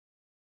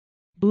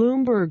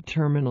Bloomberg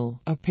Terminal,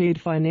 a paid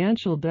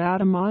financial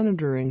data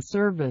monitoring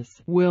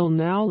service, will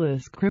now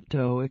list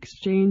crypto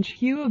exchange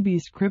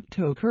Huobi's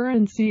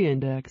cryptocurrency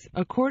index,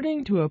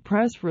 according to a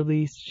press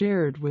release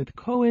shared with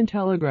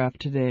Cointelegraph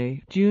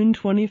today, June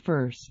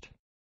 21.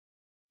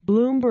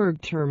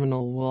 Bloomberg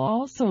Terminal will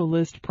also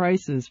list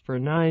prices for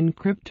 9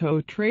 crypto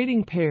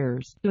trading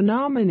pairs,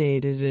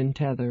 denominated in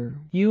Tether,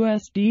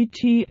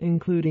 USDT,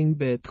 including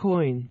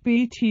Bitcoin,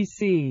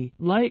 BTC,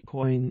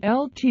 Litecoin,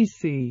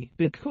 LTC,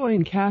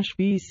 Bitcoin Cash,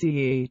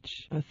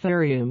 BCH,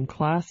 Ethereum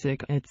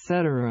Classic,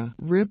 etc.,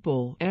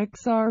 Ripple,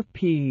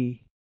 XRP,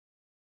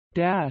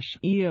 Dash,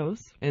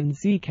 EOS, and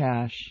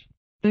Zcash.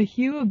 The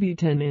Huobi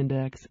 10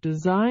 index,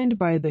 designed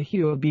by the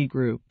Huobi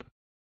Group,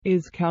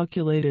 is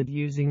calculated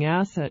using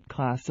asset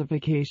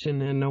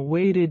classification and a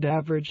weighted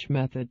average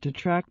method to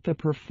track the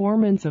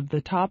performance of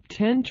the top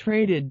 10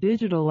 traded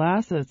digital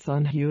assets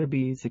on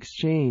Huobi's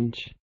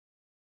exchange.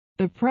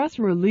 The press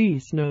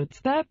release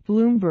notes that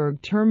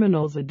Bloomberg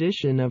Terminal's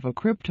addition of a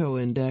crypto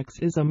index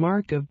is a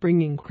mark of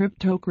bringing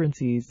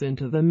cryptocurrencies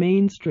into the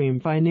mainstream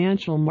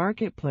financial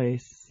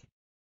marketplace.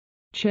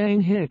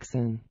 Chang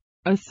Hickson,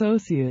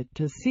 associate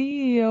to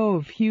CEO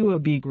of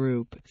Huobi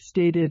Group,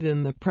 stated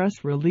in the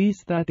press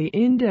release that the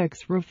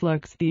index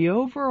reflects the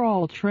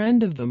overall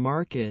trend of the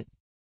market.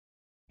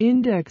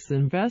 Index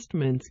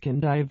investments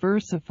can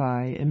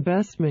diversify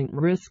investment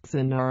risks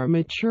and are a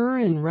mature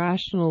and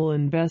rational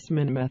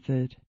investment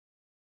method.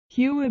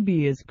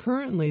 Huobi is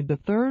currently the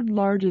third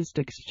largest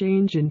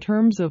exchange in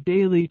terms of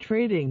daily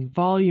trading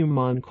volume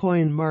on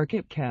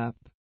CoinMarketCap,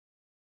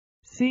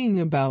 seeing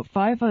about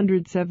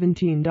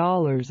 $517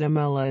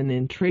 MLN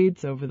in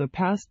trades over the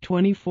past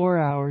 24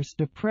 hours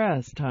to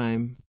press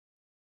time.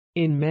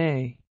 In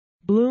May,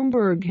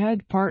 Bloomberg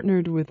had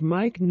partnered with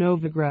Mike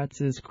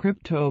Novogratz's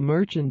crypto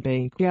merchant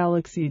bank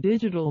Galaxy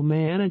Digital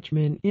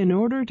Management in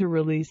order to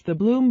release the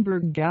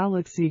Bloomberg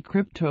Galaxy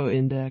Crypto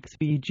Index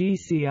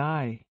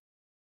 (BGCI),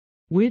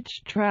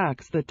 which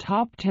tracks the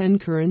top 10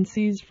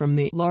 currencies from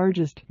the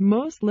largest,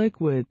 most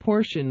liquid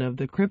portion of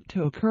the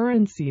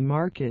cryptocurrency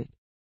market.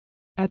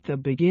 At the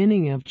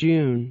beginning of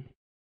June,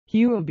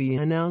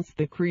 Huobi announced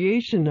the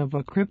creation of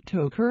a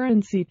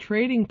cryptocurrency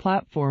trading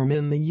platform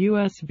in the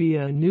U.S.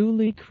 via a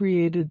newly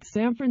created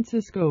San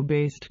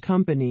Francisco-based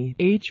company,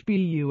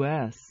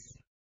 HBUS.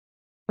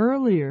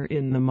 Earlier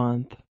in the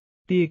month,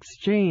 the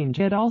exchange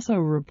had also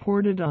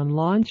reported on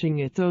launching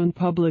its own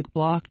public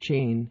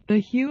blockchain,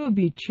 the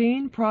Huobi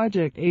Chain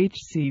Project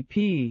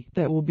HCP,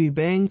 that will be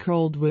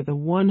bankrolled with a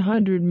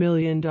 $100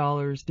 million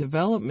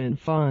development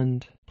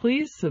fund.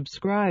 Please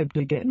subscribe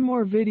to get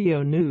more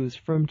video news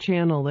from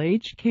channel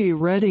HK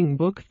Reading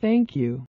Book. Thank you.